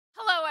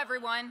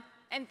everyone,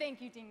 and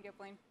thank you, Dean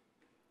Gibling.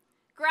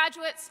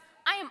 Graduates,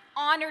 I am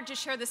honored to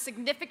share this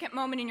significant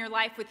moment in your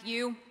life with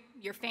you,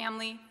 your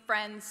family,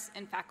 friends,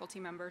 and faculty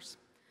members.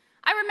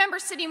 I remember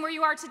sitting where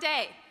you are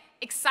today,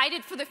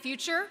 excited for the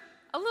future,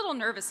 a little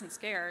nervous and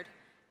scared,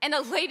 and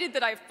elated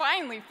that I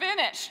finally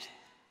finished.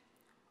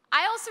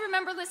 I also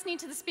remember listening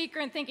to the speaker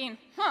and thinking,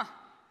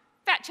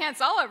 fat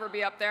chance I'll ever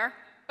be up there,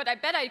 but I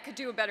bet I could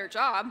do a better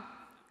job.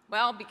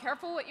 Well, be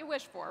careful what you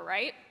wish for,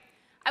 right?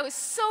 I was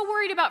so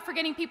worried about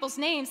forgetting people's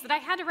names that I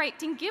had to write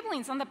Dean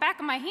Giblings on the back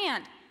of my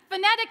hand,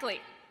 phonetically.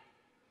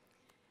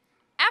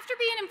 After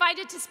being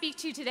invited to speak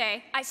to you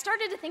today, I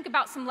started to think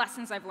about some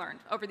lessons I've learned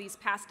over these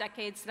past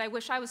decades that I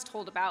wish I was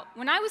told about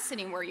when I was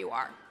sitting where you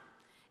are.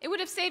 It would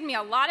have saved me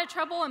a lot of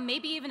trouble and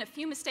maybe even a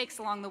few mistakes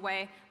along the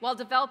way while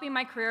developing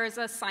my career as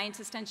a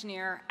scientist,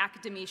 engineer,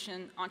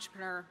 academician,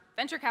 entrepreneur,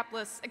 venture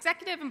capitalist,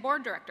 executive, and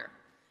board director.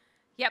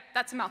 Yep,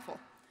 that's a mouthful.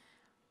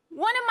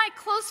 One of my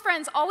close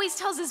friends always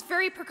tells this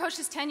very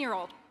precocious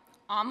 10-year-old,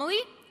 Amelie,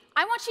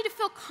 I want you to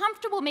feel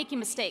comfortable making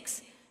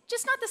mistakes,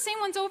 just not the same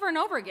ones over and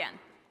over again,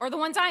 or the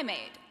ones I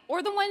made,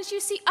 or the ones you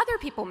see other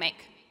people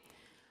make.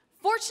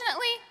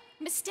 Fortunately,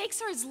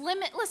 mistakes are as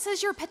limitless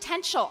as your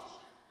potential.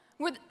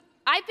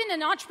 I've been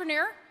an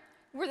entrepreneur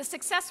where the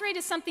success rate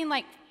is something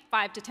like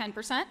 5 to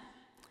 10%.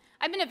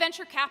 I've been a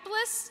venture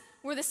capitalist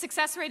where the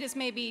success rate is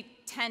maybe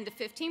 10 to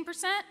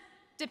 15%,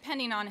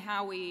 depending on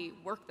how we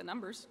work the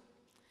numbers.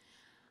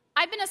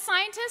 I've been a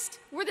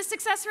scientist where the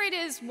success rate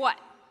is what?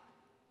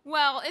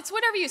 Well, it's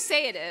whatever you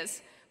say it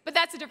is, but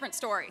that's a different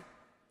story.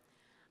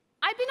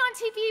 I've been on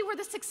TV where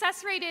the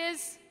success rate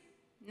is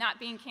not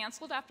being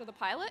canceled after the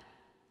pilot.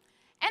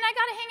 And I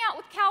got to hang out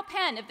with Cal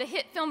Penn of the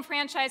hit film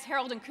franchise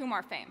Harold and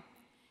Kumar fame.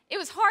 It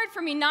was hard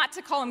for me not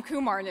to call him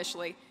Kumar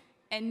initially.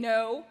 And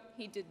no,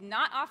 he did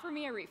not offer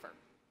me a reefer.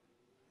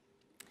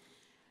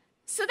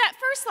 So that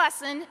first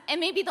lesson, and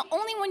maybe the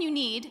only one you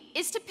need,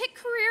 is to pick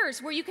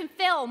careers where you can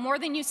fail more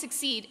than you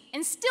succeed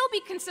and still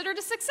be considered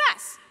a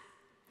success.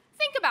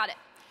 Think about it.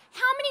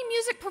 How many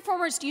music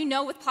performers do you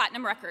know with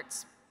platinum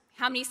records?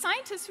 How many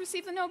scientists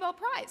receive the Nobel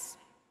Prize?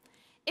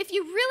 If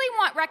you really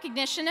want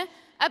recognition,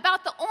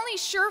 about the only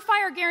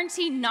surefire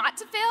guarantee not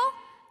to fail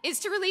is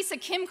to release a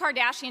Kim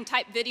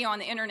Kardashian-type video on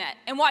the internet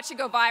and watch it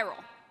go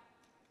viral.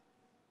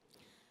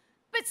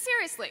 But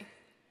seriously,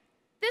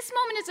 this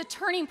moment is a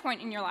turning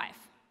point in your life.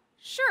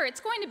 Sure, it's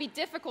going to be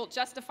difficult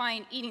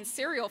justifying eating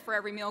cereal for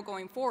every meal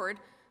going forward,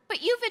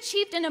 but you've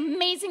achieved an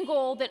amazing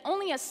goal that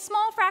only a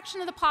small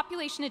fraction of the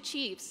population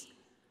achieves.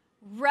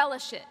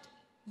 Relish it.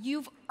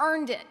 You've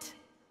earned it.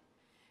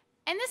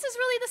 And this is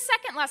really the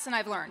second lesson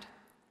I've learned.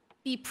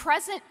 Be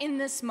present in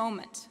this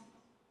moment.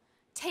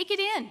 Take it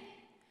in.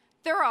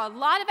 There are a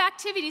lot of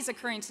activities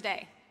occurring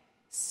today.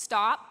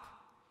 Stop,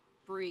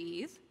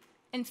 breathe,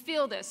 and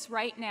feel this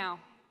right now.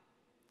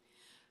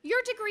 Your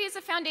degree is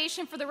a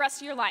foundation for the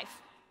rest of your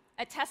life,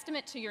 a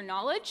testament to your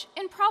knowledge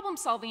and problem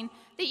solving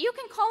that you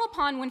can call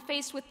upon when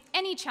faced with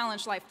any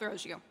challenge life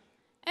throws you.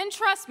 And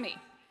trust me,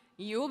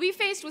 you will be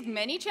faced with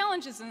many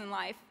challenges in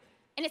life,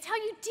 and it's how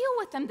you deal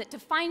with them that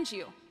defines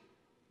you,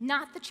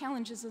 not the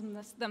challenges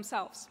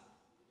themselves.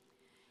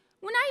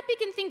 When I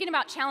begin thinking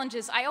about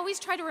challenges, I always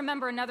try to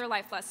remember another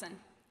life lesson.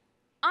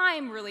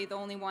 I'm really the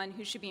only one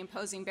who should be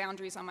imposing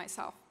boundaries on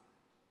myself.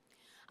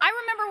 I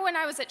remember when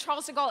I was at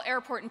Charles de Gaulle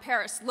Airport in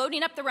Paris,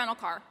 loading up the rental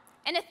car,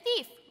 and a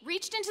thief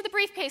reached into the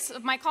briefcase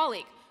of my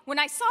colleague. When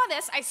I saw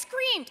this, I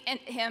screamed at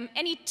him,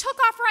 and he took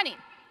off running.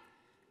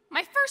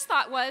 My first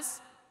thought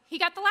was, he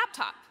got the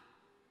laptop.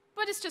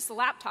 But it's just a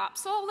laptop,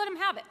 so I'll let him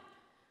have it.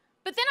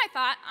 But then I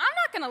thought, I'm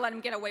not going to let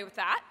him get away with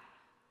that.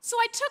 So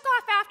I took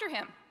off after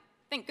him.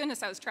 Thank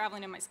goodness I was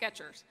traveling in my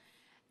Skechers.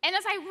 And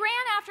as I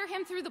ran after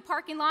him through the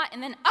parking lot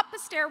and then up a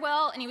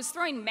stairwell, and he was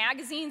throwing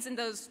magazines and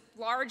those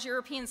large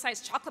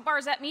European-sized chocolate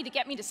bars at me to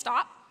get me to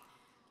stop,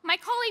 my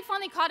colleague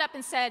finally caught up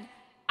and said,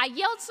 I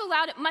yelled so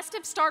loud it must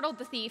have startled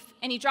the thief,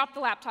 and he dropped the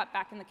laptop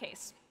back in the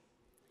case.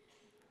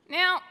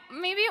 Now,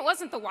 maybe it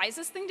wasn't the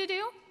wisest thing to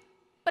do,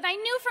 but I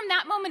knew from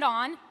that moment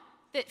on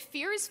that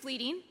fear is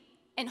fleeting,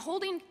 and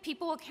holding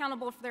people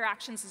accountable for their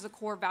actions is a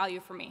core value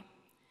for me.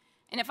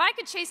 And if I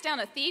could chase down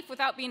a thief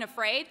without being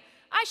afraid,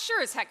 I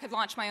sure as heck could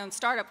launch my own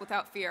startup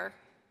without fear.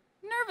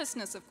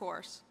 Nervousness, of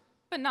course,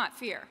 but not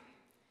fear.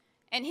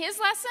 And his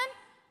lesson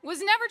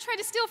was never try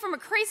to steal from a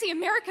crazy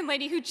American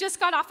lady who just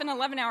got off an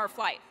 11-hour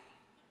flight.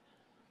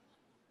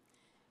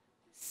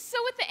 So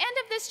at the end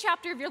of this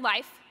chapter of your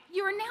life,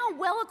 you are now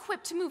well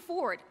equipped to move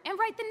forward and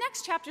write the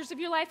next chapters of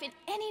your life in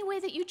any way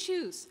that you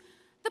choose.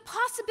 The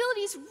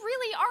possibilities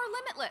really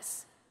are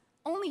limitless.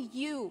 Only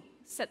you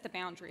set the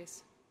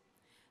boundaries.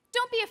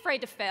 Don't be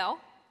afraid to fail.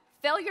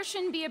 Failure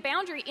shouldn't be a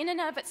boundary in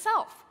and of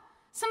itself.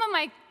 Some of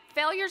my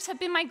failures have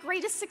been my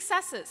greatest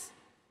successes.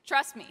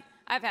 Trust me,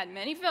 I've had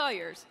many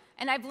failures,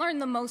 and I've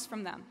learned the most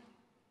from them.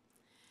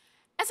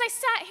 As I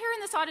sat here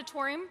in this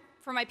auditorium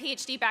for my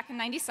PhD back in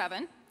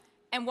 '97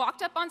 and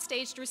walked up on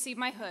stage to receive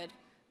my hood,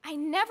 I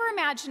never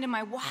imagined in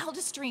my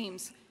wildest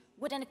dreams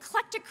what an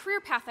eclectic career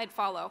path I'd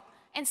follow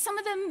and some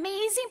of the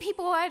amazing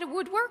people I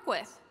would work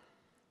with.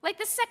 Like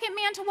the second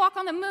man to walk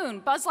on the moon,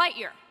 Buzz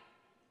Lightyear.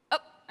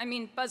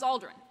 Buzz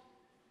Aldrin.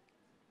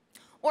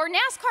 Or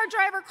NASCAR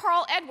driver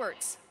Carl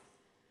Edwards.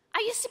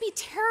 I used to be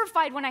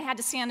terrified when I had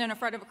to stand in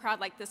front of a crowd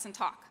like this and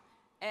talk.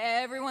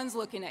 Everyone's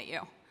looking at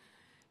you.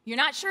 You're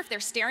not sure if they're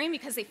staring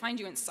because they find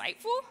you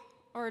insightful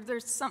or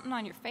there's something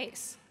on your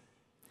face.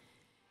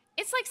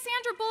 It's like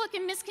Sandra Bullock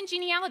in Miss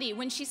Congeniality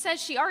when she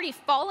says she already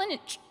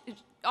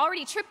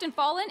tripped and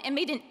fallen and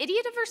made an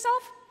idiot of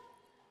herself.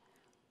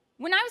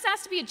 When I was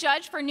asked to be a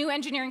judge for a new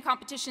engineering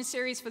competition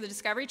series for the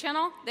Discovery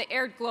Channel that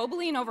aired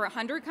globally in over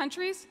 100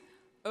 countries,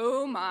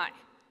 oh my,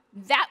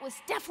 that was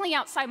definitely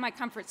outside my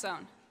comfort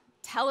zone.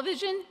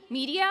 Television,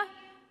 media,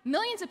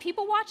 millions of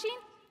people watching,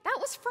 that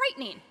was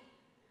frightening.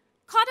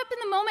 Caught up in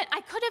the moment,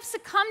 I could have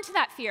succumbed to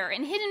that fear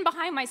and hidden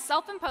behind my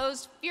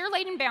self-imposed,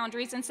 fear-laden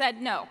boundaries and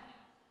said, no,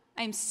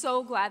 I am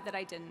so glad that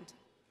I didn't.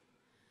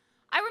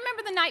 I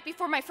remember the night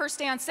before my first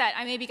day on set,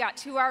 I maybe got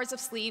 2 hours of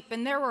sleep,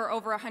 and there were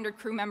over 100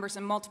 crew members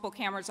and multiple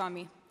cameras on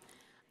me.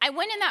 I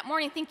went in that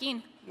morning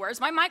thinking,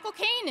 where's my Michael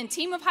Caine and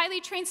team of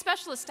highly trained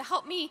specialists to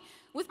help me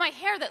with my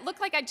hair that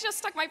looked like I just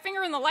stuck my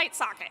finger in the light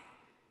socket?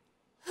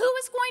 Who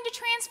was going to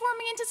transform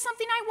me into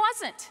something I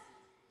wasn't?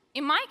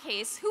 In my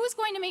case, who was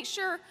going to make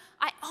sure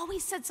I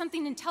always said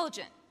something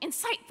intelligent,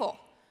 insightful,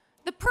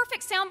 the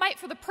perfect soundbite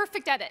for the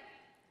perfect edit?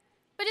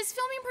 But as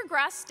filming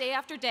progressed day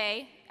after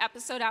day,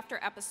 episode after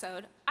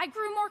episode, I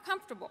grew more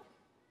comfortable.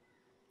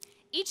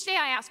 Each day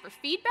I asked for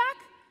feedback,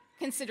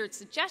 considered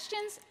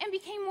suggestions, and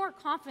became more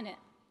confident.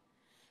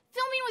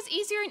 Filming was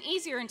easier and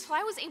easier until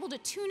I was able to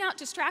tune out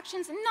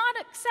distractions and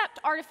not accept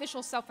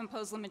artificial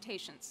self-imposed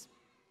limitations.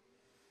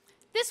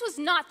 This was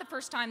not the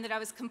first time that I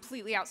was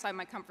completely outside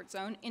my comfort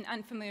zone in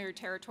unfamiliar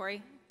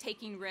territory,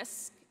 taking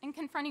risks and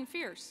confronting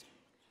fears.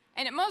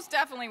 And it most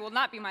definitely will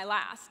not be my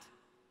last.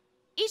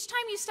 Each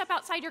time you step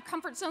outside your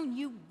comfort zone,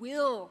 you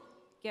will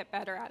get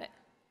better at it.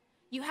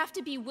 You have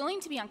to be willing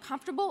to be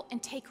uncomfortable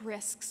and take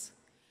risks.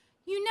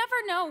 You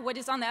never know what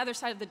is on the other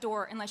side of the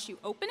door unless you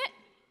open it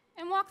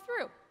and walk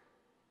through.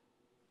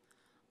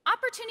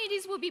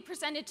 Opportunities will be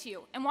presented to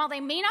you, and while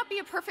they may not be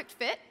a perfect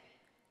fit,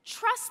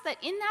 trust that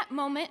in that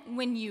moment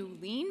when you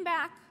lean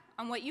back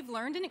on what you've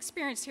learned and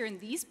experienced here in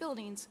these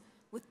buildings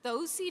with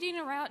those seating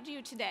around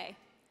you today,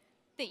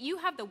 that you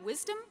have the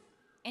wisdom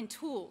and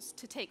tools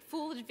to take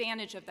full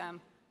advantage of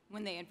them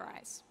when they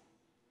arise.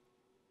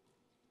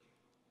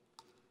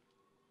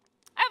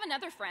 I have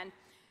another friend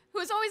who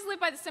has always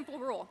lived by the simple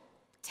rule: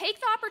 take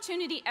the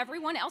opportunity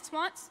everyone else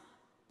wants,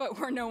 but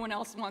where no one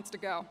else wants to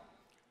go.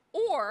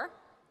 Or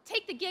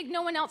take the gig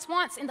no one else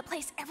wants in the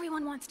place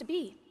everyone wants to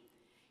be.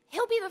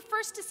 He'll be the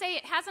first to say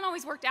it hasn't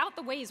always worked out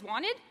the way he's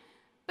wanted,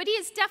 but he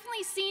has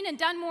definitely seen and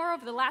done more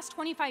over the last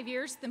 25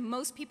 years than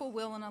most people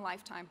will in a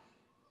lifetime.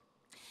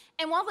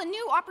 And while the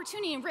new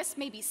opportunity and risk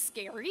may be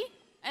scary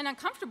and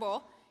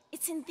uncomfortable,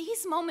 it's in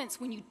these moments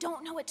when you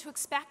don't know what to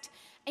expect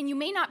and you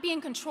may not be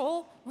in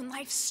control when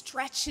life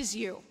stretches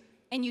you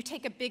and you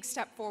take a big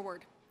step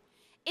forward.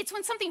 It's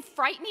when something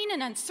frightening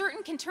and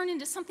uncertain can turn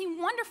into something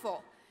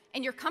wonderful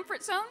and your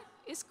comfort zone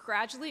is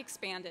gradually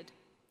expanded.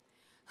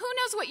 Who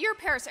knows what your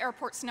Paris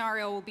airport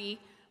scenario will be,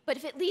 but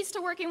if it leads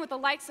to working with the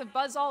likes of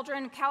Buzz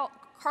Aldrin,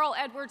 Carl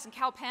Edwards, and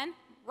Cal Penn,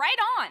 right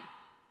on.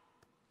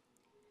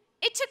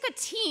 It took a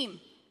team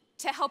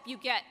to help you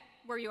get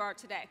where you are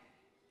today.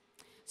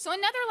 So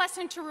another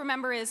lesson to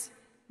remember is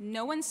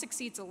no one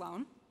succeeds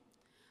alone.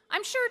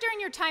 I'm sure during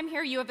your time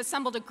here you have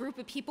assembled a group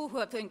of people who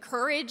have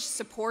encouraged,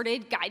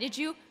 supported, guided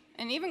you,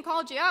 and even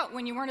called you out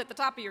when you weren't at the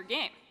top of your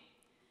game.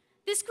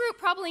 This group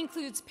probably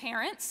includes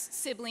parents,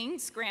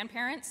 siblings,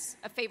 grandparents,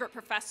 a favorite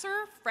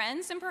professor,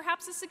 friends, and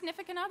perhaps a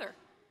significant other.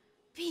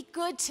 Be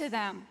good to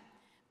them,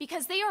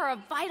 because they are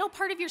a vital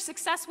part of your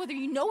success whether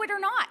you know it or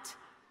not.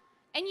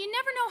 And you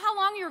never know how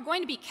long you're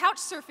going to be couch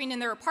surfing in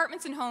their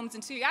apartments and homes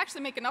until you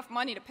actually make enough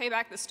money to pay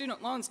back the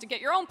student loans to get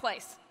your own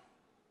place.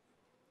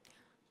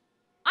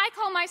 I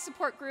call my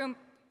support group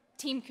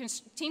Team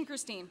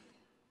Christine.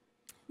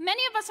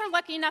 Many of us are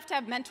lucky enough to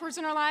have mentors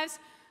in our lives,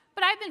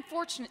 but I've been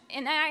fortunate,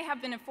 and I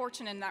have been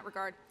fortunate in that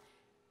regard.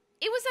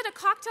 It was at a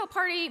cocktail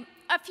party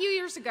a few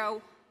years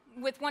ago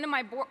with one of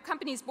my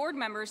company's board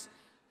members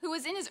who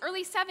was in his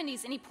early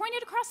 70s, and he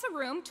pointed across the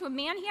room to a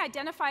man he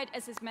identified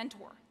as his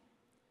mentor.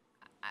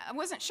 I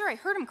wasn't sure I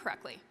heard him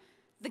correctly.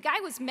 The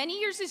guy was many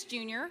years his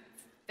junior,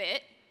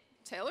 fit,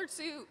 tailored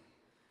suit.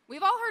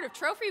 We've all heard of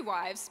trophy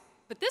wives,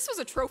 but this was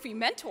a trophy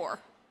mentor.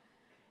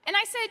 And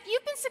I said,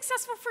 "You've been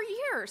successful for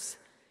years.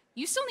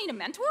 You still need a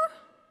mentor?"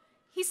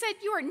 He said,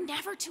 "You are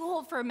never too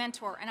old for a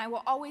mentor, and I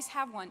will always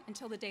have one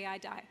until the day I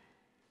die."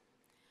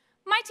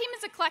 My team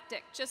is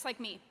eclectic, just like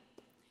me.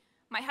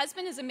 My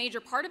husband is a major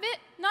part of it,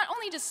 not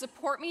only to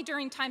support me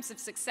during times of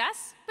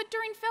success, but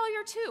during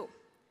failure too.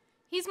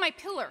 He's my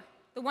pillar,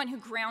 the one who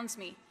grounds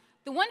me,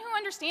 the one who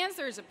understands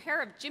there is a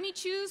pair of Jimmy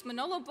Choos,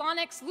 Manolo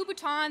Blahniks,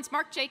 Louboutins,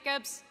 Marc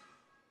Jacobs,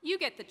 you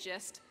get the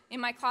gist, in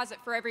my closet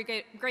for every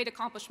great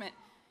accomplishment.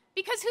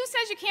 Because who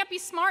says you can't be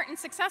smart and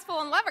successful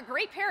and love a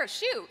great pair of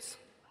shoes?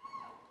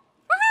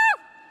 Woohoo!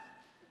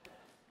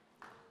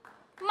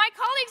 My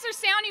colleagues are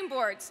sounding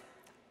boards.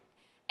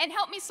 and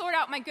help me sort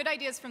out my good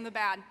ideas from the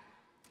bad.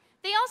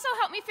 They also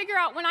help me figure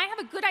out when I have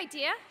a good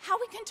idea, how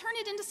we can turn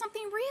it into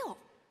something real.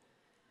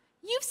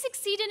 You've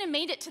succeeded and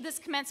made it to this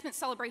commencement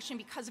celebration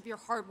because of your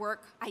hard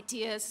work,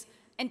 ideas,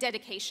 and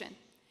dedication.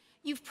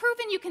 You've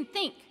proven you can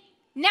think.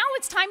 Now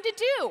it's time to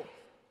do.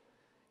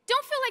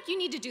 Don't feel like you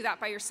need to do that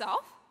by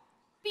yourself.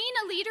 Being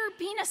a leader,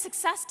 being a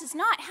success does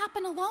not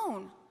happen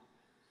alone.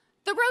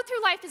 The road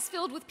through life is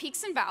filled with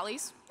peaks and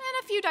valleys,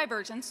 and a few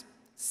diversions.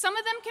 Some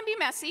of them can be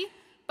messy,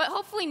 but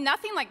hopefully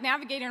nothing like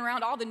navigating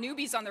around all the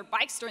newbies on their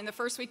bikes during the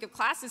first week of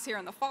classes here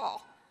in the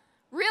fall.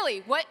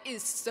 Really, what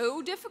is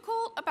so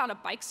difficult about a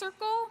bike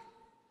circle?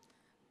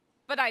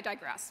 But I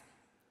digress.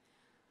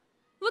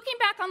 Looking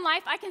back on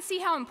life, I can see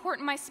how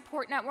important my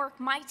support network,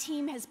 my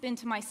team, has been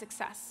to my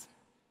success.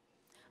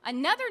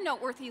 Another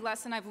noteworthy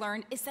lesson I've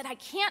learned is that I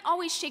can't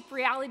always shape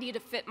reality to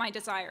fit my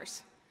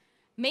desires.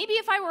 Maybe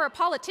if I were a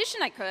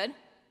politician I could,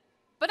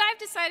 but I've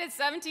decided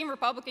 17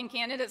 Republican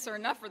candidates are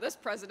enough for this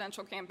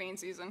presidential campaign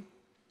season.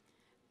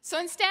 So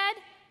instead,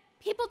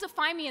 people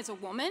define me as a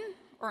woman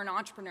or an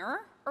entrepreneur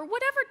or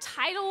whatever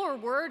title or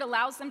word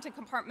allows them to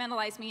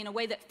compartmentalize me in a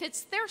way that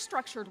fits their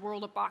structured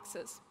world of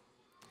boxes.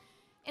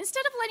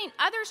 Instead of letting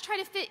others try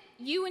to fit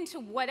you into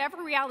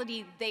whatever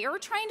reality they are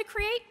trying to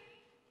create,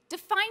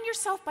 define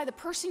yourself by the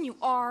person you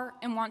are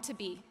and want to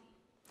be.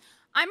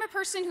 I'm a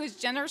person who is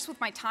generous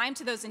with my time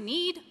to those in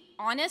need,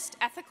 honest,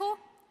 ethical.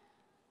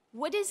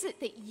 What is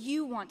it that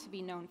you want to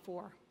be known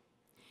for?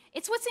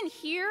 It's what's in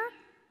here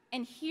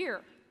and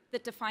here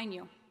that define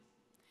you.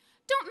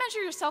 Don't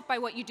measure yourself by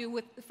what you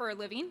do for a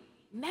living.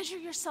 Measure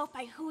yourself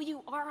by who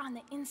you are on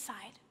the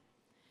inside.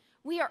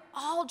 We are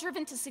all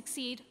driven to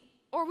succeed,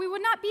 or we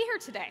would not be here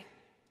today.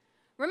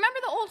 Remember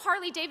the old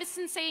Harley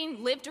Davidson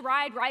saying, live to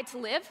ride, ride to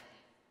live?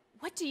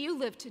 What do you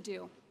live to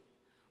do?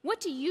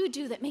 What do you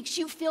do that makes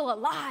you feel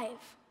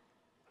alive?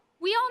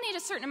 We all need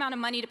a certain amount of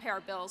money to pay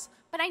our bills,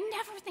 but I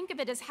never think of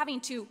it as having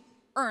to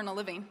earn a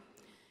living.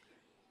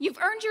 You've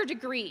earned your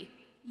degree.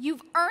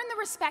 You've earned the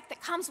respect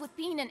that comes with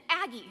being an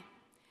Aggie.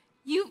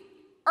 You've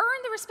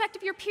earned the respect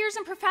of your peers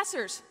and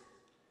professors,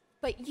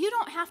 but you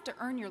don't have to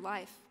earn your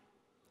life.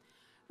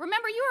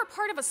 Remember, you are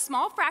part of a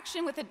small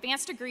fraction with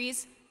advanced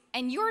degrees,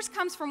 and yours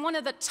comes from one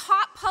of the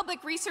top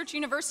public research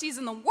universities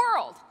in the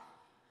world.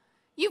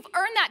 You've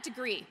earned that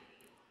degree,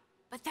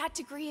 but that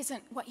degree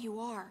isn't what you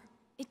are.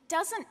 It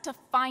doesn't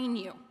define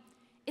you.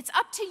 It's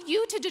up to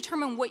you to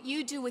determine what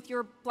you do with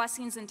your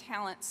blessings and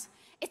talents.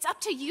 It's up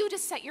to you to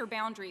set your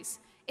boundaries.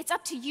 It's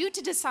up to you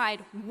to decide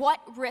what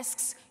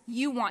risks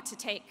you want to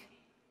take.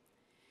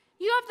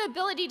 You have the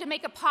ability to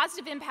make a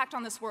positive impact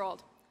on this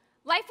world.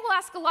 Life will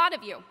ask a lot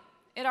of you.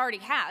 It already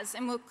has,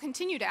 and will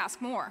continue to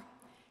ask more.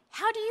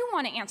 How do you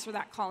want to answer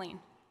that calling?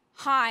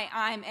 Hi,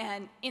 I'm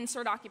an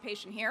insert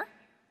occupation here.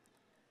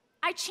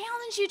 I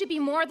challenge you to be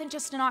more than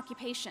just an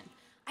occupation.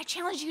 I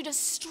challenge you to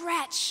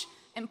stretch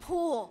and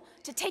pull,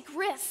 to take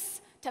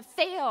risks, to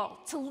fail,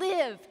 to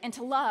live, and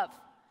to love.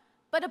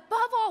 But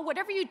above all,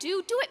 whatever you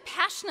do, do it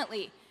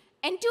passionately,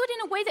 and do it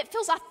in a way that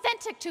feels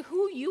authentic to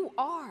who you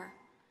are.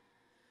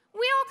 We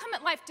all come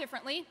at life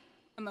differently,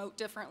 emote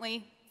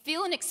differently,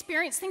 feel and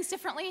experience things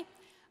differently,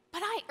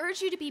 but I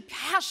urge you to be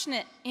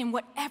passionate in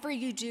whatever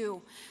you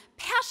do.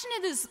 Passion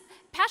is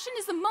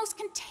the most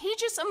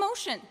contagious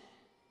emotion.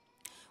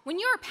 When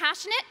you are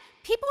passionate,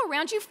 people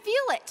around you feel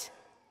it.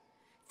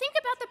 Think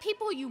about the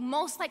people you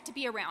most like to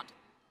be around.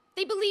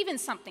 They believe in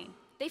something.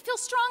 They feel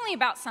strongly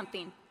about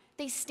something.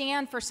 They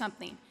stand for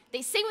something.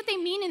 They say what they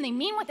mean, and they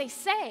mean what they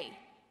say.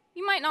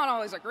 You might not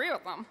always agree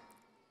with them,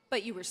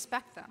 but you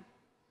respect them.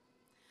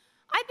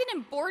 I've been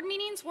in board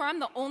meetings where I'm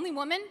the only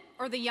woman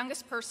or the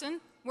youngest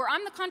person, where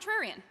I'm the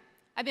contrarian.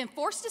 I've been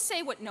forced to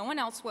say what no one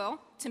else will,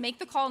 to make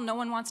the call no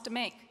one wants to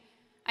make.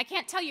 I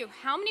can't tell you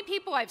how many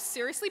people I've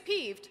seriously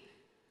peeved,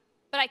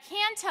 but I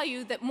can tell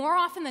you that more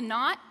often than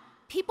not,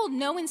 people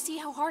know and see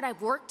how hard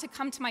I've worked to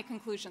come to my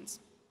conclusions.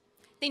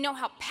 They know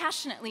how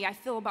passionately I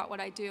feel about what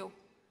I do.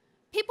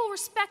 People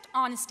respect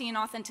honesty and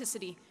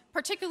authenticity,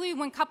 particularly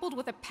when coupled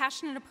with a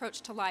passionate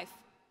approach to life.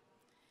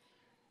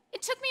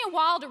 It took me a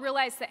while to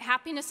realize that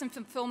happiness and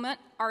fulfillment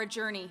are a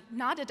journey,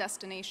 not a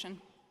destination.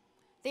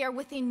 They are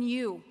within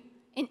you,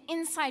 an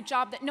inside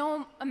job that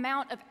no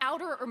amount of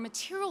outer or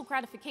material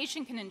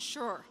gratification can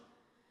ensure.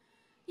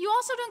 You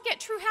also don't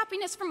get true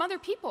happiness from other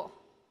people.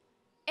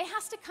 It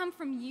has to come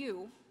from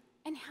you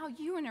and how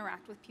you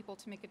interact with people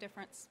to make a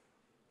difference.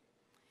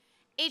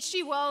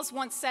 H.G. Wells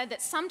once said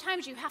that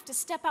sometimes you have to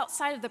step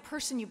outside of the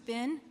person you've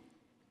been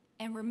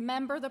and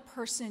remember the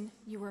person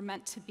you were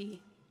meant to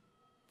be.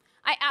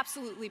 I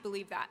absolutely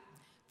believe that.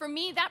 For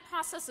me, that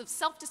process of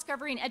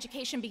self-discovery and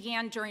education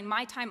began during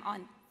my time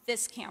on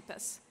this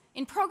campus,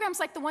 in programs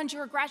like the ones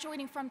you're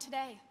graduating from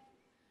today.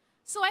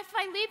 So if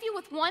I leave you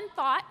with one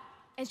thought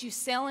as you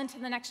sail into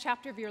the next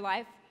chapter of your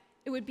life,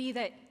 it would be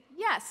that,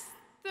 yes,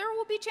 there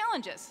will be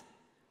challenges,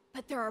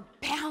 but there are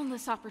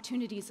boundless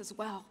opportunities as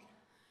well.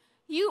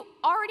 You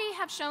already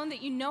have shown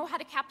that you know how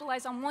to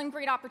capitalize on one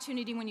great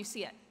opportunity when you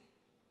see it.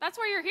 That's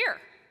why you're here.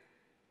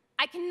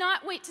 I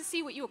cannot wait to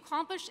see what you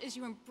accomplish as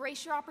you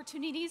embrace your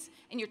opportunities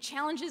and your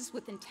challenges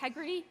with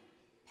integrity,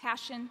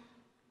 passion,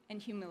 and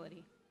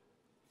humility.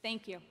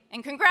 Thank you,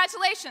 and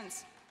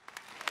congratulations.